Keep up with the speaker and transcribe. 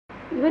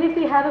even if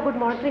we have a good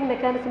monitoring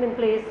mechanism in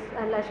place,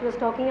 and as she was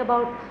talking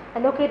about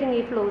allocating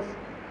e-flows,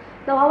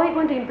 now how are we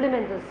going to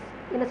implement this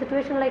in a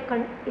situation like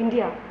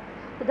India?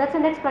 So that's the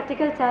next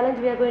practical challenge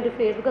we are going to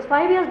face, because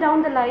 5 years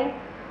down the line,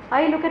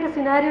 I look at a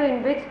scenario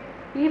in which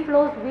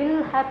e-flows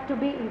will have to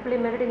be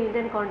implemented in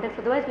Indian context,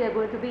 otherwise we are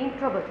going to be in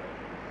trouble.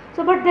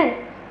 So, but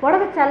then, what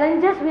are the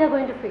challenges we are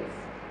going to face?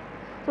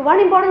 So, one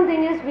important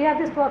thing is we have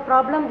this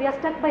problem, we are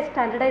stuck by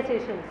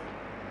standardizations.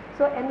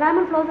 So,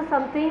 environment flows is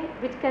something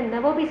which can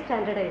never be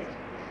standardized,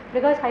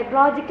 because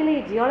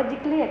hydrologically,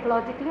 geologically,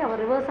 ecologically our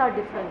rivers are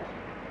different.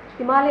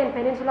 Himalayan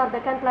Peninsula,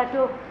 Deccan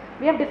Plateau,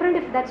 we have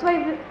different, that's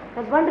why,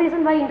 that's one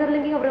reason why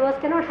interlinking of rivers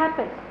cannot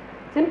happen.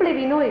 Simply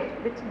we know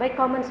it by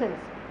common sense.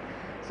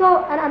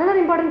 So, and another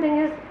important thing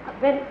is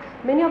when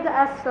many of the,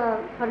 as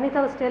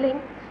Parnita was telling,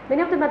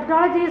 many of the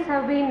methodologies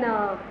have been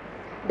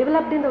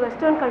developed in the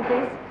Western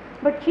countries,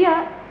 but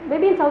here,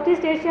 maybe in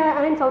Southeast Asia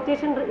and in South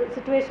Asian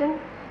situation,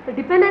 the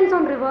dependence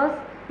on rivers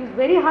is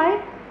very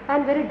high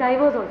and very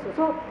diverse also.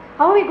 So,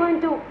 how are we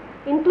going to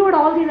include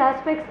all these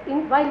aspects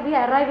in while we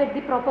arrive at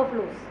the proper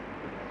flows?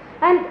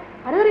 And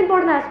another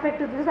important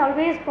aspect is this is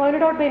always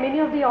pointed out by many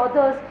of the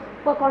authors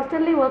who are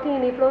constantly working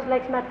in e-flows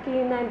like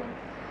Smatkin, and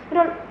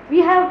we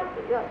have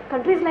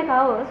countries like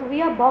ours,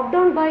 we are bogged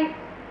down by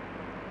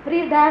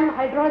pre-dam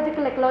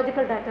hydrological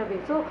ecological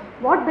database. So,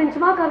 what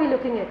benchmark are we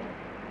looking at?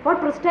 What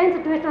pristine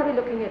situation are we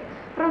looking at?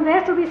 From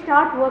where should we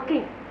start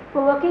working?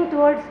 For working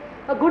towards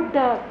a good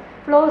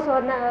flows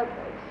or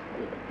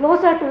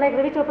closer to, like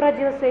Ravi Chopra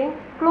ji was saying,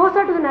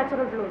 closer to the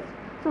natural flows.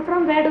 So,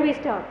 from where do we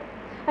start?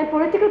 And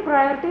political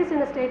priorities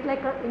in a state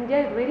like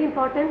India is very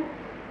important.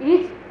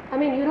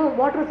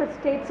 Water is a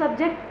state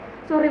subject.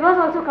 So, rivers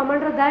also come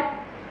under that.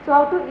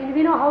 So,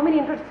 we know how many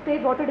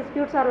interstate water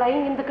disputes are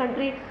lying in the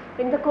country,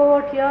 in the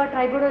court here,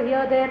 tribunal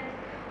here, there.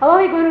 How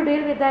are we going to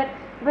deal with that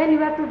when you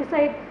have to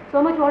decide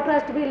so much water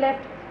has to be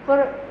left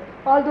for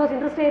all those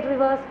interstate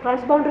rivers,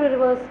 transboundary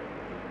rivers?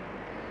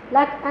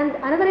 And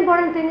another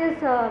important thing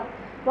is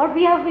what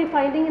we have been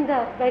finding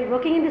while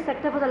working in this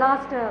sector for the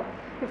last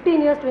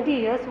 15 years, 20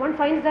 years, one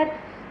finds that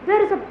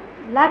there is a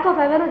lack of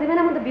awareness even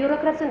among the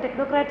bureaucrats and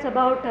technocrats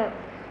about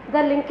the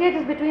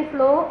linkages between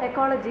flow,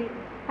 ecology,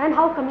 and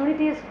how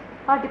communities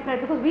are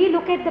dependent, because we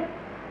look at the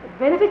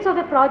benefits of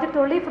a project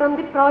only from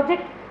the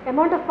project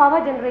amount of power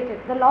generated.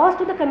 The loss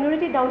to the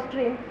community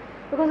downstream,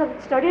 because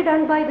a study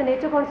done by the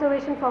Nature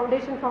Conservation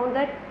Foundation found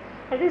that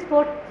at least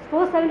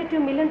 472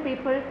 million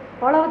people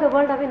all over the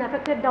world have been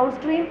affected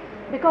downstream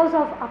because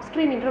of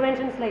upstream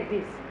interventions like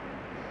these.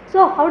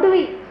 So, how do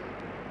we,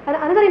 and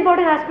another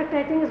important aspect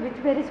I think is which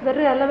is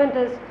very relevant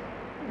is,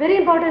 very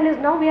important is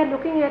now we are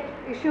looking at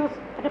issues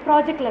at a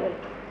project level.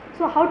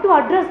 So, how to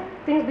address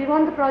things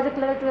beyond the project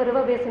level to a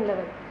river basin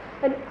level.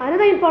 And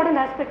another important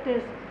aspect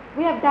is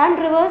we have dammed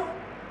rivers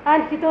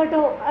and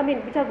hitherto,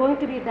 which are going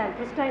to be dammed,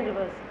 pristine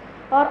rivers,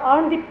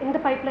 or in the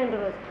pipeline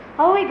rivers.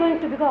 How are we going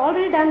to, because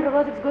already dammed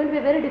rivers, it's going to be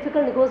a very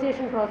difficult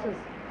negotiation process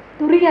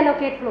to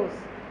reallocate flows.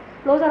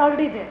 Flows are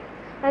already there.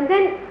 And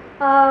then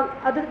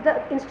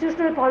the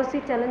institutional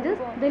policy challenges,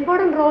 the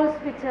important roles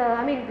which,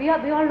 we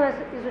all know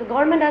is the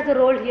government has a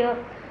role here,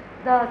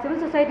 the civil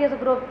society has a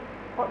role,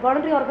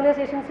 voluntary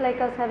organizations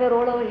like us have a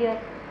role over here.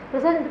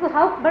 Because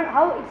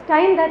how it's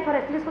time that for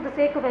at least for the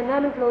sake of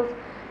environment flows,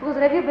 because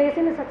river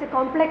basin is such a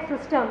complex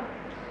system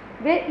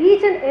where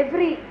each and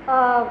every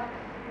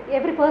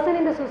person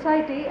in the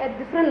society at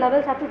different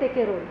levels have to take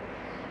a role.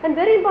 And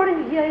very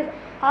important here is,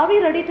 are we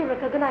ready to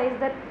recognize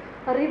that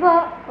a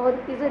river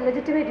is a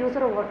legitimate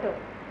user of water?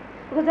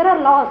 Because there are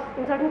laws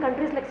in certain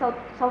countries like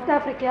South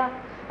Africa,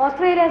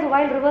 Australia has a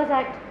Wild Rivers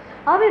Act.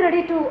 Are we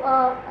ready to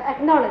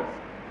acknowledge?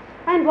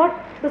 And what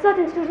research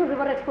institutional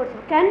river experts,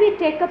 can we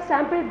take up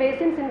sample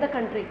basins in the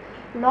country?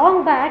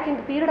 Long back in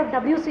the period of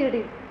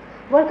WCD,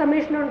 World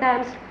Commission on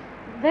Dams,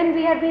 when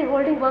we had been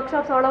holding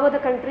workshops all over the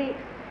country,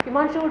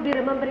 Himanshu would be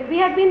remembering, we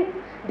had been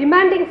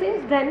demanding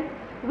since then,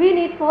 we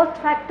need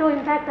post facto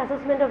impact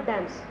assessment of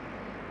dams.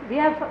 We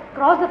have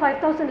crossed the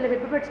 5,000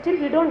 limit, but still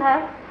we don't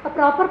have a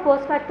proper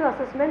post facto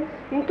assessment,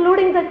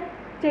 including the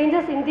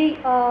changes in the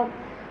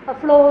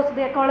flows,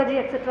 the ecology,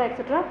 etc.,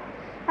 etc.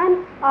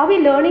 And are we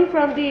learning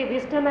from the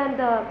wisdom and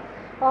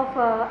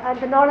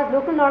the knowledge,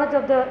 local knowledge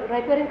of the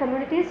riparian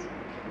communities?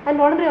 And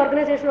voluntary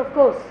organization, of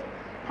course,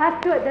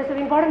 there's an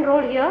important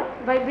role here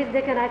by which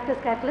they can act as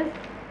catalysts.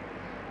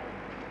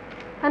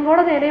 And what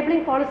are the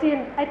enabling policy?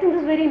 And I think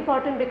this is very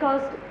important,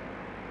 because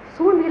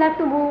soon we'll have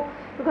to move,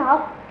 because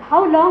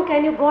how long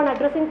can you go on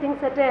addressing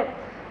things at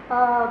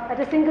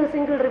a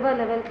single river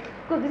level?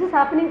 Because this is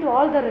happening to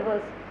all the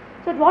rivers.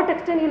 So, at what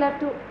extent you'll have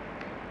to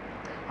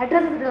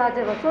address it at a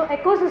larger level? So,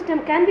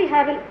 ecosystem, can we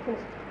have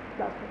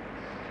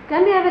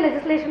a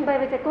legislation by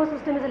which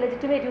ecosystem is a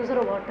legitimate user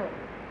of water?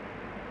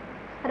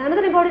 And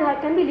another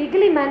important, can be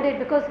legally mandated,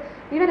 because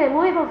even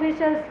MOF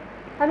officials,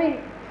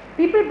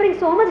 people bring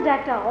so much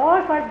data,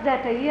 all FUDS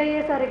data,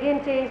 EIAs are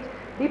again changed,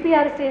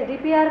 DPR is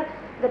changed,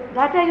 the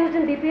data used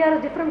in DPR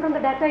is different from the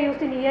data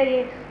used in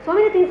EIA, so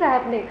many things are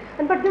happening,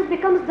 but this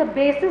becomes the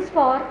basis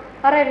for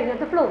arriving at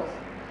the flows.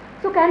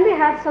 So, can we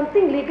have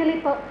something legally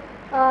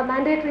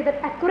mandatory that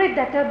accurate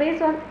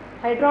database on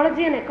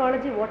hydrology and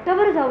ecology,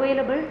 whatever is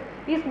available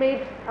is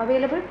made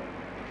available.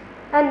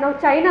 And now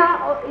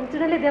China,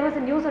 incidentally there was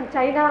a news on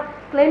China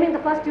claiming the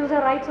first user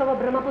rights over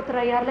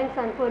Brahmaputra, Yarlings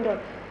and Kondor.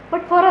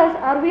 But for us,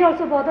 are we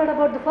also bothered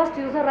about the first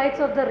user rights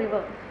of the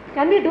river?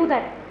 Can we do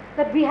that?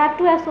 That we have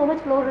to have so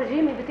much flow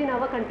regime within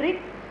our country,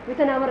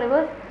 within our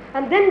rivers,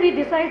 and then we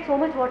decide so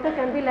much water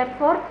can be left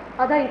for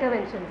other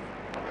interventions.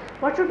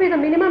 What should be the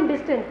minimum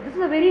distance? This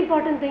is a very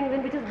important thing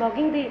which is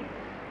bugging the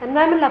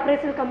Environmental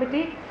Appraisal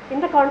Committee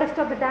in the context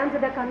of the dams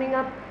that are coming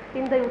up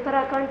in the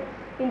Uttarakhand,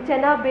 in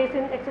Chenab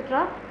Basin,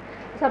 etc.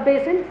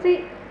 Sub-basin.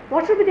 See,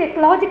 what should be the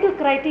ecological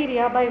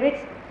criteria by which,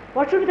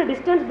 what should be the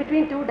distance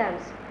between two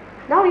dams?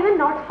 Now even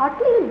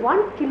hardly even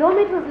 1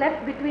 kilometer is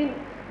left between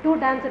two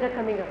dams that are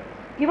coming up.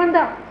 Given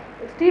the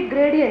steep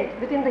gradient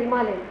within the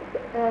Himalayan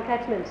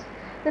catchments,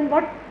 then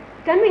what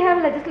can we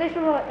have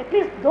legislation for at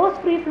least those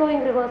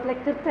free-flowing rivers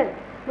like Tirthan,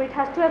 where it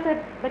has to have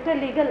a better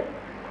legal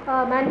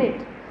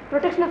mandate,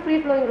 protection of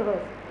free-flowing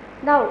rivers.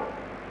 Now,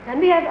 can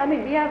we have? I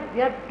mean, we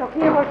are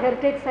talking about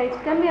heritage sites.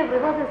 Can we have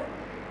rivers?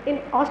 In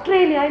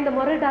Australia, in the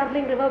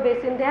Murray-Darling River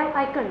Basin, they have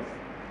icons.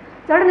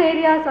 Certain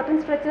areas,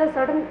 certain stretches,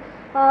 certain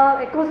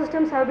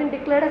ecosystems have been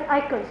declared as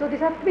icons. So these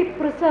have to be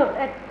preserved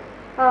at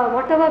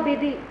whatever be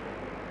the.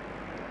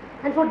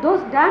 And for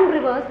those dam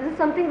rivers, this is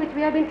something which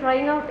we have been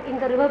trying out in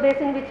the river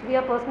basin, which we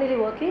are personally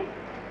working.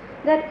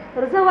 That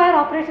reservoir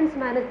operations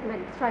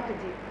management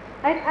strategy.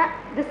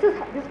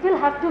 This will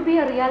have to be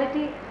a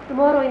reality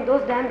tomorrow in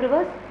those dam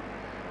rivers.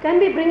 Can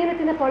we bring it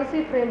in a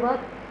policy framework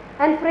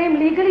and frame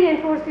legally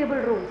enforceable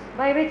rules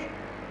by which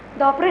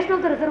the operation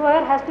of the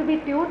reservoir has to be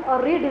tuned or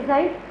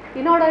redesigned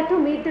in order to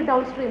meet the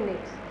downstream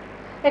needs.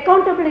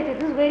 Accountability,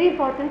 this is very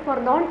important for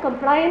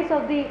non-compliance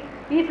of the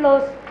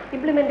e-flows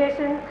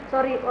implementation,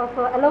 of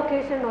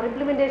allocation or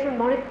implementation,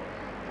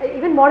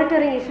 even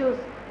monitoring issues,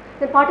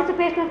 then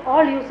participation of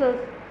all users.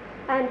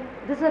 And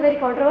this is a very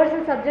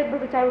controversial subject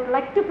which I would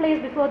like to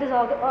place before this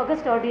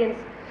august audience.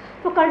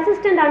 For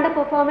consistent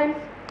underperformance,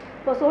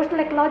 for social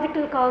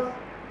ecological cause,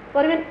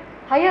 or even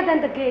higher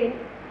than the gain,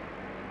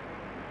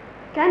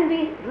 can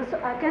we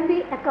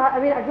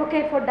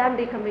advocate for dam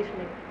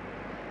decommissioning.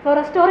 For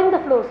restoring the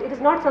flows, it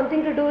is not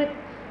something to do with,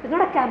 it is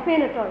not a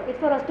campaign at all, it is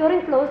for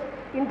restoring flows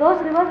in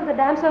those rivers where the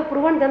dams have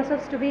proven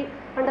themselves to be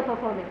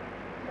underperforming.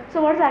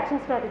 So what is the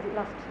action strategy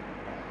last?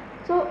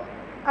 So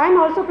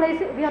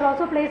we are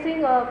also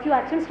placing a few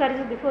action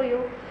strategies before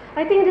you.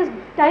 I think it is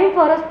time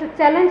for us to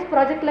challenge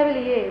project level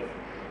EAs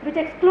which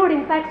exclude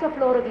impacts of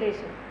flow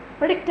regulation,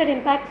 predicted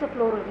impacts of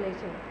flow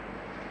regulation.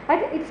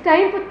 It's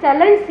time to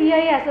challenge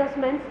CIA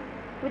assessments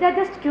which are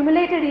just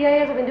cumulated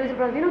EIS of individual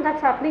projects.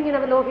 That's happening in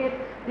our Lohit,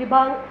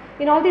 Dibang,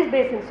 in all these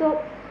basins.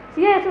 So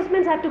CIA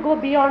assessments have to go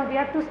beyond.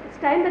 It's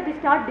time that we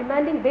start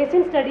demanding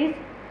basin studies.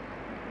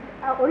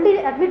 Only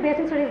admit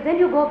basin studies, then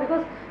you go,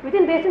 because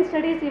within basin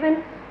studies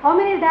even how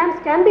many dams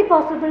can be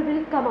possible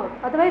will come out.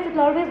 Otherwise it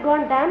will always go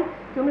on dam,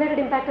 cumulated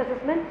impact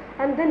assessment,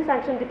 and then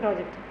sanction the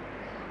project.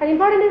 And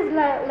important is,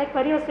 like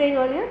Pari was saying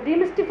earlier,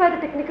 demystify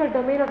the technical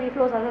domain of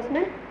e-flows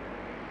assessment.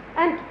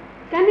 And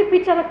can we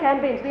pitch our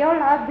campaigns? We all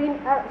have been,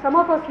 some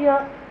of us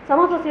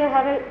here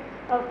have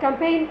a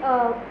campaign.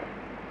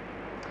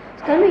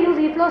 Can we use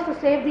e-flows to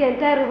save the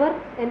entire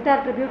river,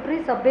 entire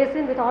tributary,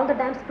 sub-basin with all the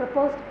dams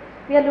proposed?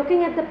 We are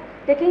looking at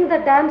taking the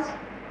dams,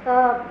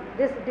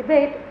 this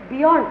debate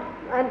beyond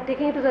and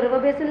taking it to the river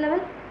basin level.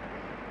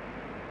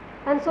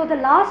 And so the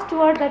last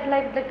word that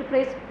I'd like to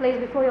place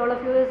before all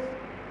of you is,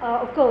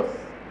 of course,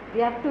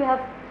 we have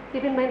to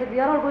keep in mind that we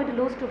are all going to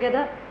lose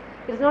together.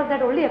 It is not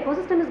that only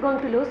ecosystem is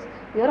going to lose,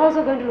 we are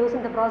also going to lose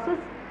in the process.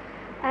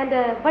 And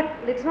but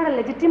it's not a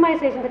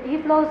legitimization that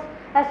e-flows,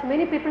 as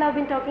many people have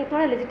been talking, it's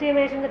not a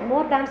legitimization that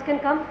more dams can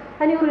come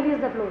and you release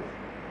the flows.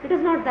 It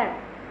is not that.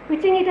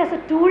 Pitching it as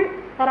a tool,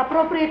 an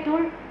appropriate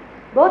tool,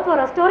 both for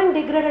restoring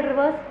degraded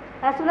rivers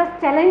as well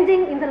as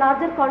challenging in the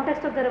larger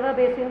context of the river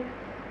basin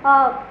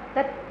how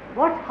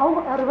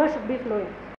a river should be flowing.